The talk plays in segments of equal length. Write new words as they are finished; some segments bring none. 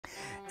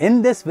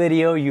In this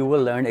video, you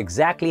will learn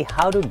exactly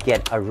how to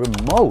get a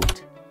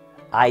remote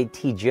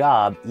IT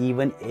job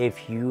even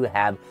if you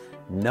have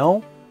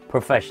no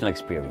professional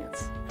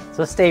experience.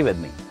 So stay with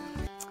me.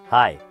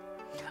 Hi,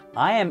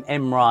 I am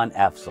enroll.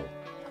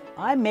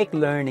 I make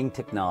learning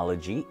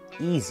technology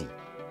easy,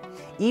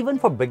 even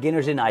for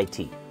beginners in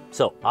IT.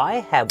 So I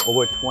have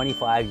over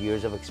 25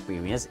 years of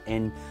experience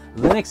in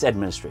Linux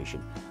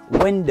administration,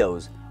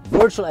 Windows,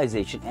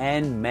 virtualization,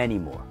 and many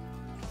more.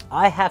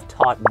 I have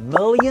taught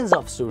millions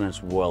of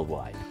students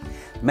worldwide.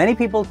 Many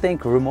people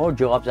think remote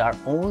jobs are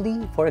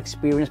only for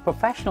experienced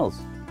professionals,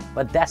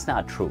 but that's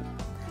not true.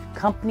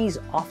 Companies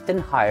often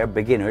hire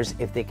beginners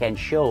if they can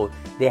show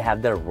they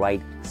have the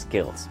right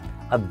skills,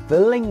 a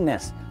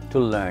willingness to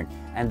learn,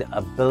 and the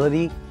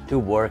ability to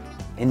work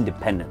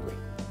independently.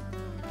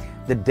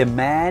 The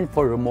demand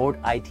for remote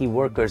IT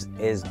workers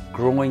is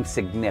growing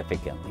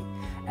significantly,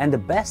 and the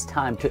best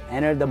time to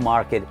enter the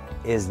market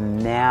is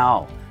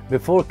now,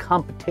 before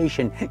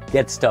competition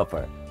gets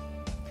tougher.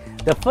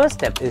 The first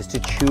step is to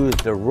choose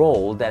the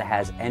role that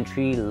has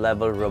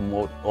entry-level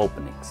remote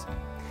openings.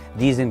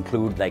 These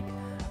include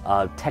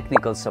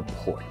technical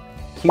support,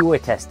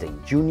 QA testing,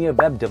 junior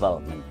web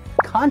development,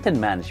 content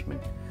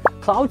management,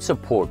 cloud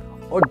support,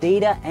 or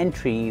data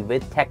entry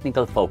with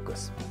technical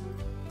focus.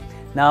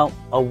 Now,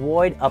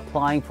 avoid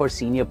applying for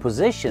senior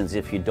positions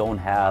if you don't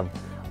have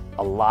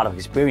a lot of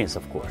experience,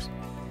 of course.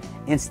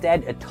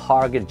 Instead,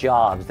 target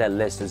jobs that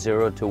list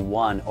 0 to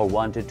 1 or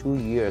 1 to 2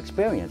 year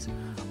experience,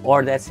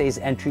 or that says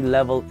entry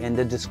level in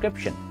the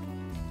description.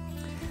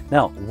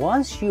 Now,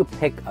 once you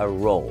pick a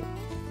role,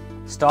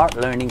 start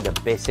learning the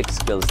basic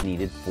skills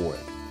needed for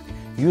it.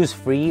 Use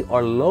free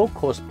or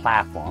low-cost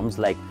platforms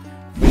like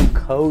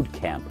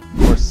FreeCodeCamp,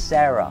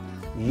 Coursera,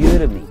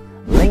 Udemy,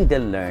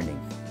 LinkedIn Learning,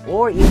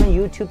 or even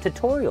YouTube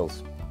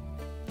tutorials.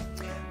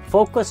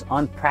 Focus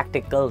on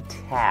practical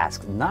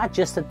tasks, not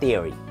just the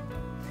theory.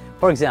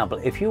 For example,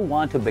 if you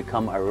want to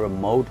become a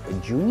remote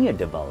junior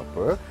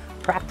developer,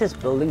 practice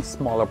building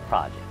smaller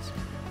projects.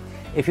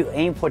 If you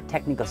aim for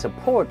technical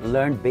support,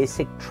 learn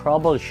basic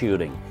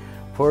troubleshooting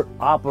for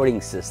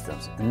operating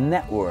systems,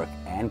 network,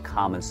 and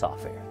common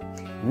software.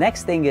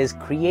 Next thing is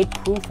create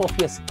proof of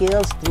your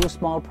skills through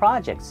small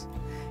projects,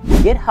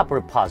 GitHub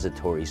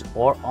repositories,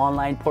 or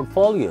online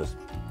portfolios.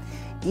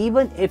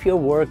 Even if your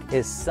work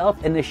is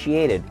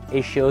self-initiated,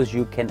 it shows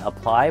you can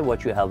apply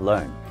what you have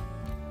learned.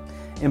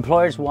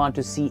 Employers want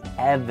to see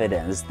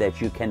evidence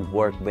that you can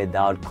work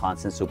without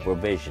constant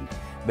supervision,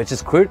 which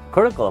is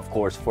critical, of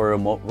course, for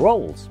remote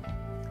roles.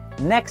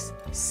 Next,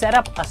 set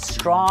up a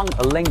strong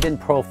LinkedIn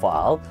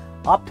profile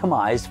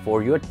optimized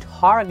for your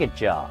target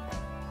job.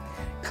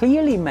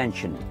 Clearly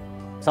mention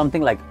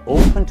something like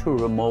open to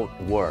remote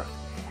work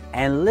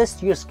and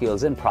list your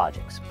skills and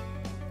projects.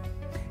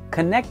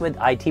 Connect with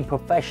IT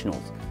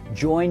professionals,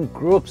 join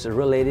groups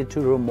related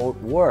to remote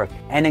work,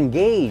 and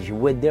engage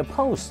with their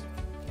posts.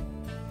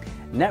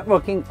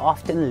 Networking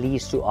often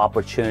leads to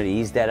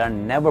opportunities that are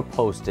never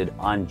posted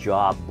on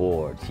job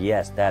boards.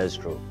 Yes, that is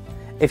true.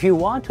 If you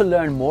want to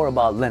learn more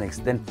about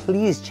Linux, then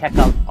please check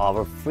out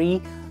our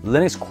free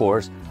Linux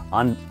course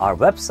on our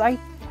website.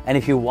 And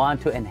if you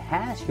want to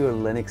enhance your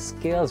Linux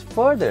skills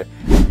further,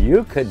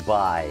 you could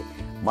buy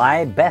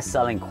my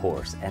best-selling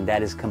course, and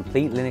that is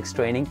Complete Linux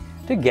Training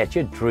to get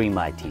your dream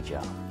IT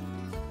job.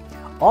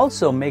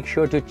 Also, make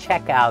sure to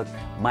check out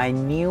my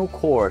new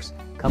course,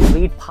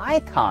 Complete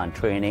Python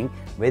Training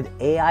with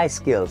AI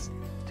skills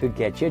to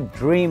get your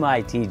dream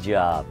IT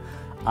job.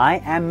 I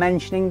am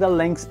mentioning the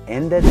links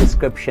in the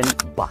description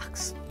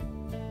box.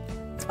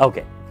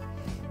 Okay,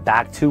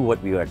 back to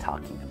what we were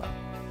talking about.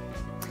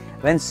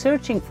 When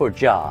searching for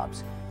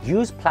jobs,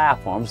 use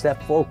platforms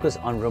that focus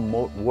on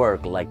remote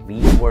work like We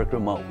Work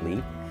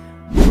Remotely,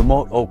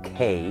 Remote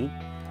OK,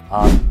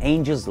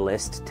 Angels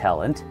List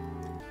Talent,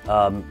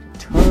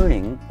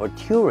 Turing,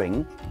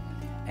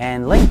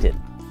 and LinkedIn.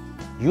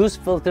 Use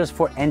filters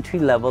for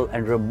entry-level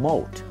and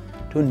remote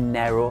to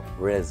narrow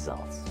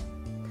results.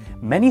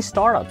 Many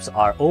startups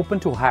are open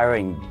to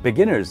hiring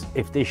beginners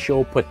if they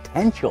show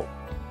potential.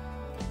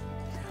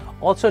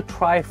 Also,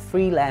 try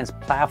freelance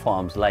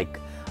platforms like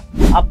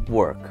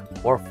Upwork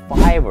or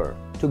Fiverr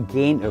to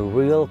gain a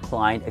real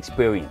client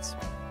experience.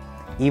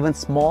 Even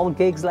small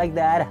gigs like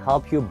that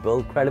help you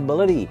build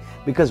credibility,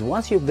 because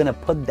once you're going to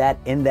put that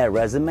in their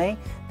resume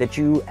that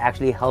you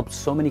actually helped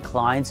so many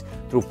clients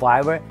through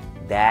Fiverr,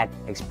 that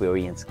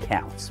experience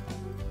counts.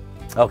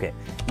 Okay,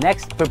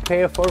 next,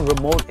 prepare for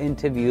remote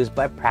interviews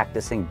by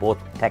practicing both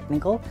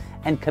technical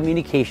and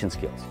communication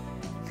skills.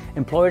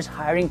 Employers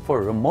hiring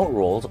for remote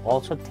roles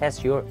also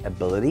test your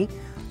ability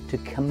to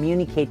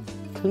communicate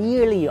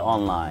clearly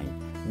online,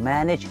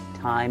 manage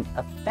time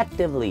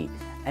effectively,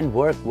 and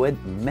work with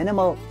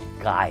minimal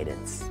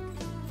guidance.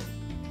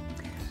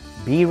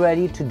 Be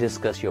ready to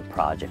discuss your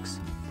projects,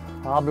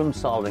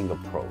 problem-solving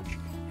approach,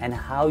 and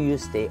how you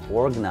stay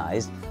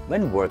organized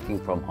when working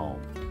from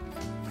home.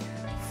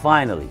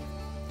 Finally,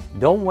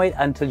 don't wait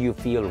until you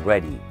feel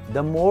ready.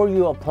 The more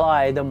you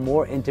apply, the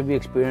more interview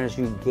experience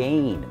you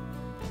gain.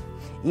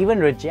 Even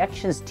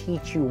rejections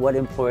teach you what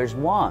employers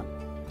want.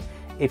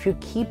 if you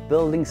keep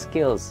building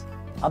skills,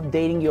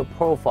 updating your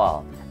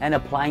profile, and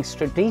applying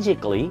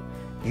strategically,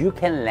 you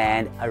can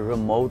land a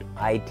remote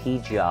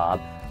IT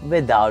job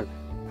without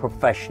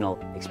professional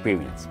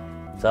experience.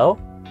 So,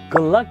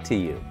 good luck to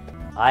you.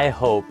 I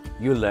hope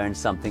you learned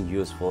something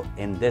useful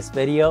in this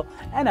video,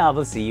 and I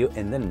will see you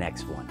in the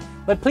next one.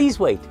 But please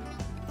wait.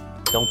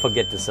 Don't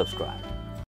forget to subscribe.